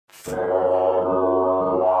What's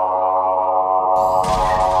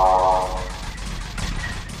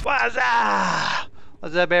up?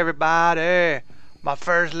 What's up, everybody? My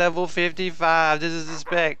first level 55. This is the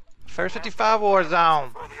spec. First 55 war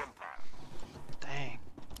zone. Dang.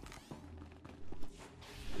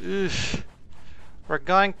 Oof. We're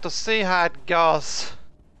going to see how it goes.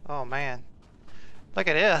 Oh man. Look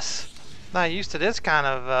at this. Not used to this kind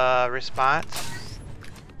of response.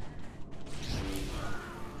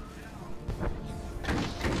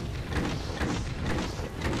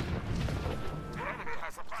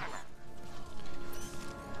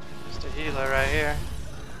 Mr. Healer right here.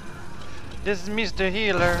 This is Mr.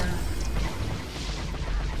 Healer.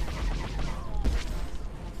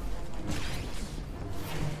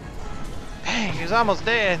 Dang, he was almost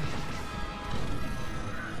dead.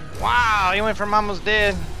 Wow, he went from almost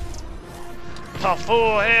dead to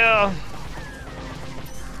full hell.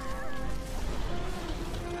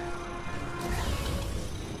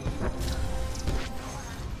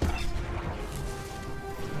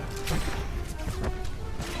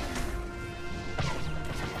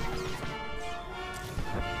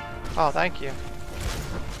 Oh, thank you.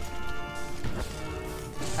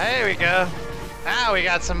 There we go. Now we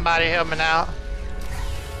got somebody helping out.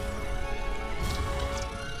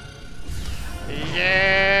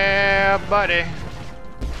 Yeah, buddy.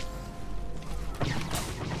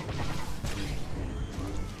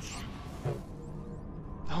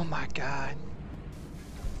 Oh my God.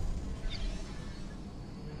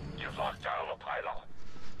 You've locked down a pylon.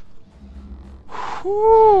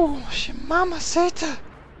 Whoo, mamacita.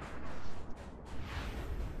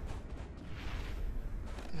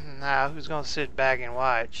 Now, who's gonna sit back and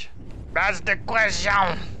watch? That's the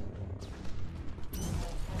question.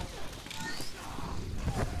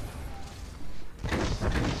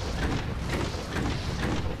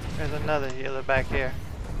 There's another healer back here.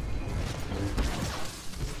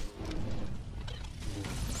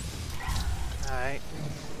 Alright.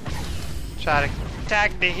 Try to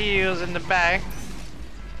attack the heals in the back.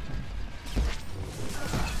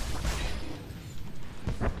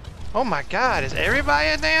 Oh my God, is everybody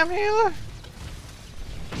a damn healer?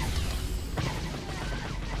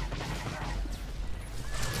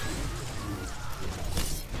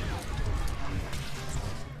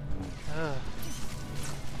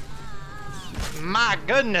 My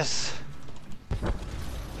goodness.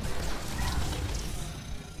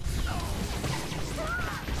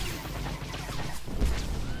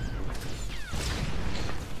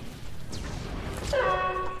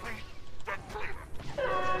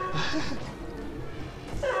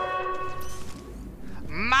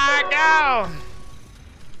 My God.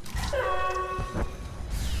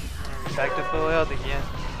 Back to full health again.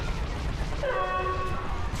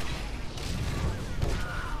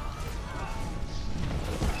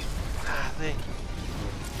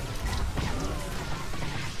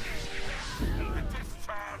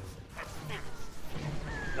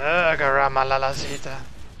 Caramba la lasita.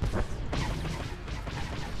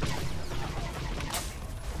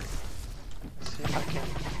 Let's see if I can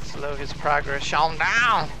slow his progress on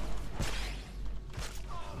down.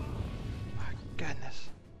 My goodness.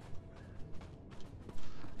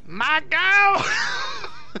 My God!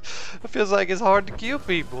 It feels like it's hard to kill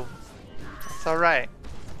people. That's alright.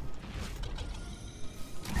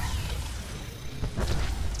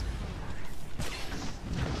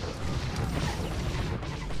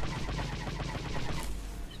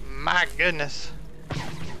 My goodness.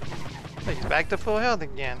 He's back to full health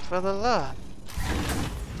again, for the love.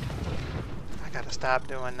 I gotta stop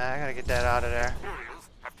doing that. I gotta get that out of there.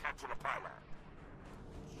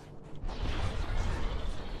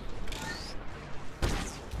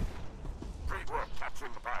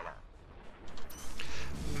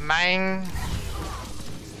 Man.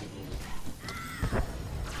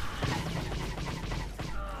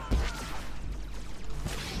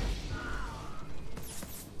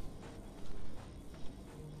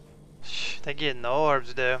 They're getting the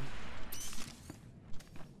orbs, though.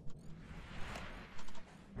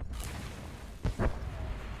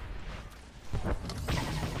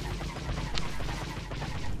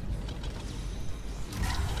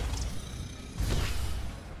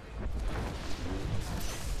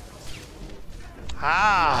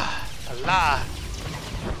 Ah, Allah.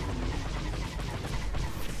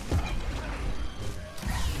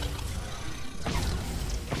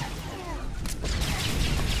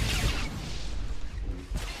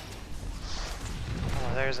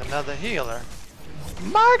 There's another healer.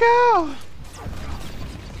 Margo! I'll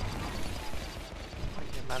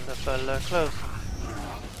get my little foot a little closer.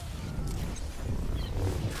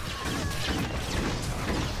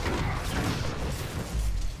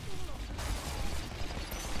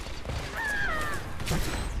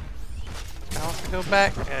 I want to go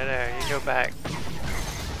back. Yeah, there, you go back.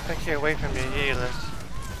 Back here away from your healers.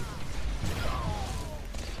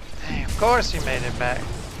 Dang, of course you made it back.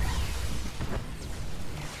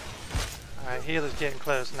 Alright, healer's getting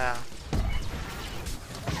close now.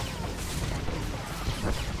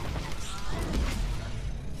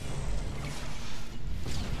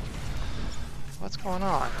 What's going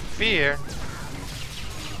on? Fear?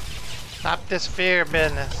 Stop this fear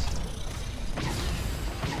business.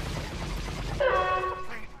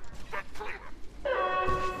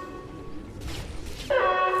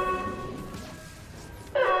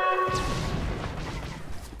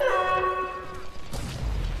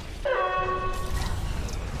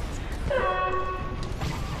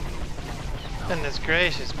 Goodness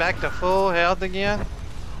gracious, back to full health again?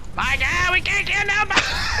 My God, we can't kill nobody!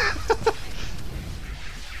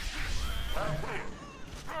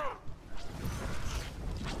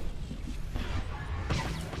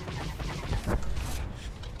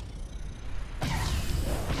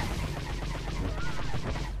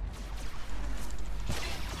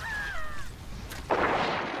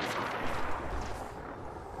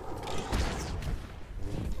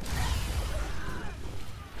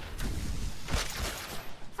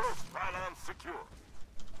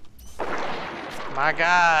 My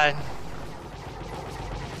God.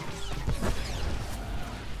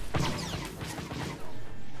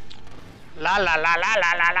 La la la la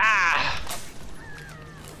la la la.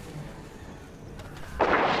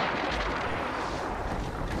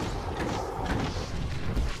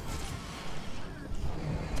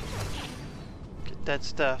 Get that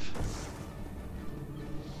stuff.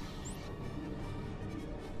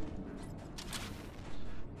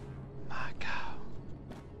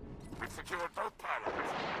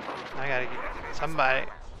 I gotta get somebody.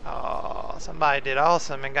 Oh, somebody did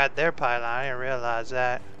awesome and got their pylon. I didn't realize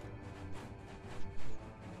that.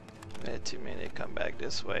 They had too many to come back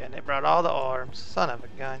this way, and they brought all the arms. Son of a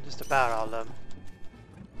gun, just about all of them.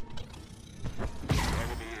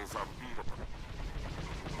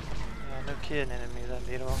 Yeah, no kidding, enemies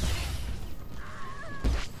unbeatable.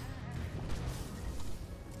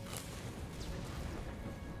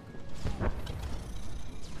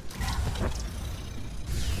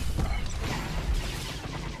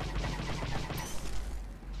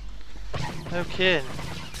 No kidding.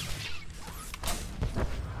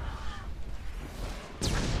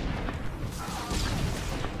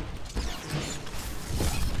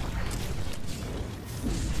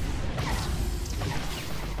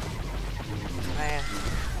 Man.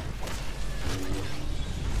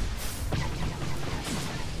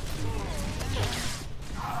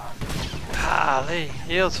 Golly,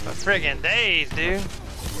 heals for friggin' days, dude.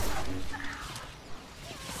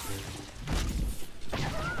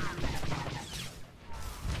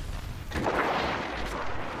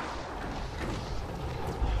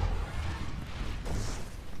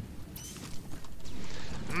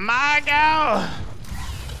 My God!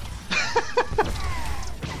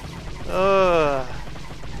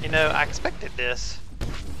 You know, I expected this.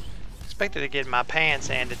 Expected to get my pants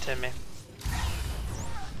handed to me.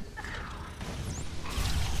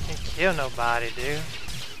 Can't kill nobody, dude.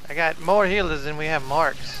 I got more healers than we have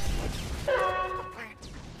marks.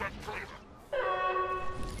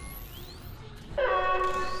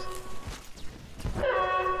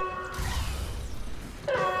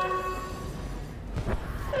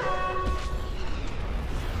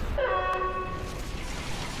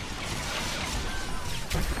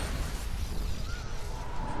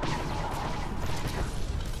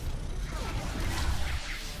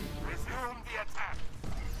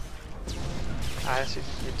 I see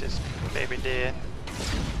it just baby dead.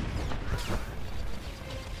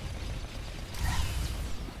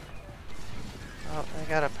 Oh, I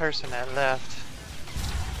got a person that left.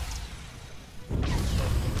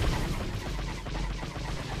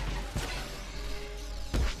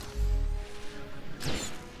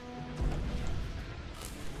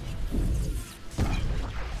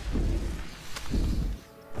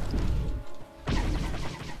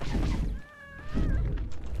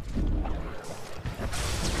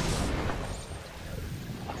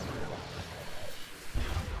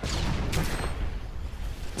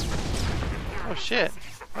 Oh shit,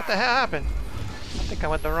 what the hell happened? I think I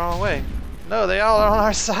went the wrong way. No, they all are on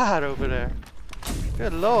our side over there.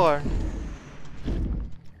 Good lord.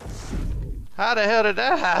 How the hell did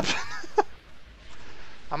that happen?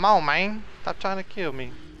 I'm on, man. Stop trying to kill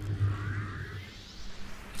me.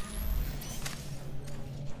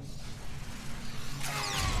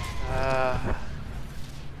 I'm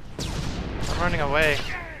running away.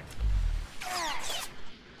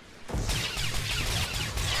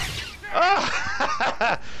 Oh!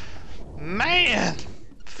 Man,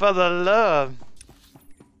 for the love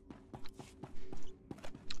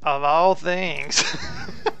of all things.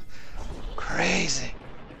 Crazy.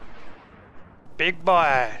 Big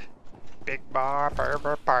boy. Big boy. Burr,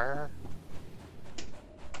 burr, burr.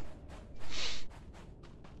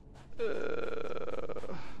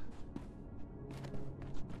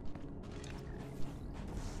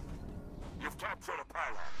 You've captured a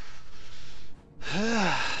pylon.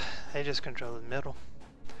 They just control the middle.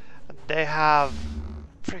 They have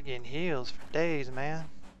friggin' heals for days, man.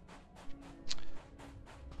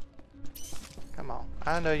 Come on.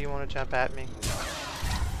 I know you want to jump at me.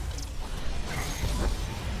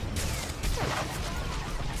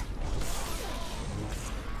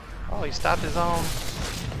 Oh, he stopped his own.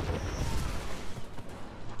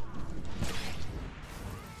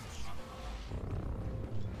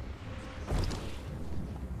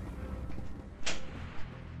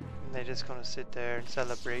 And they're just gonna sit there and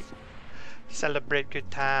celebrate. Celebrate good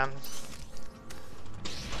times.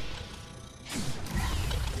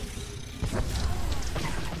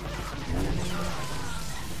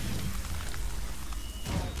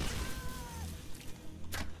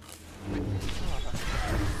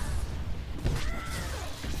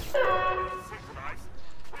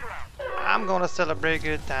 I'm gonna celebrate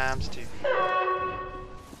good times too.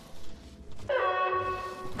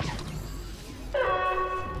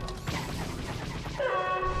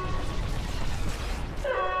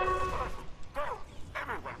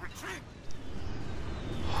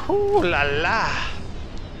 Ooh la la!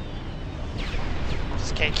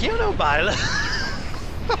 Just can't kill nobody.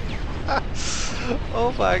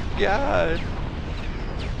 Oh my god!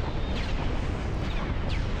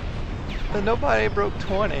 But nobody broke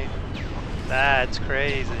 20. That's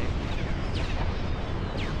crazy.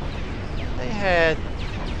 They had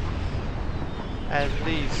at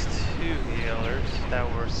least 2 healers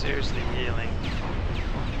that were seriously healing.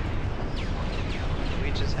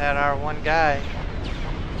 We just had our one guy.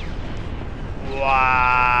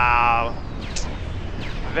 Wow.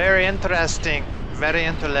 Very interesting. Very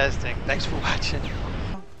interesting. Thanks for watching.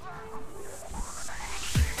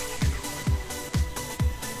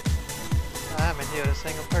 I haven't healed a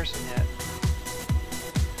single person yet.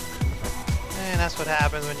 And that's what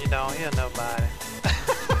happens when you don't heal nobody.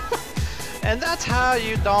 And that's how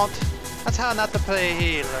you don't, that's how not to play a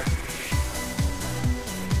healer.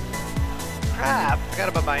 Crap, I forgot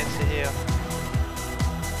about my insta heal.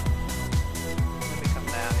 Let me come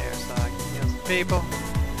down here so I can heal some people.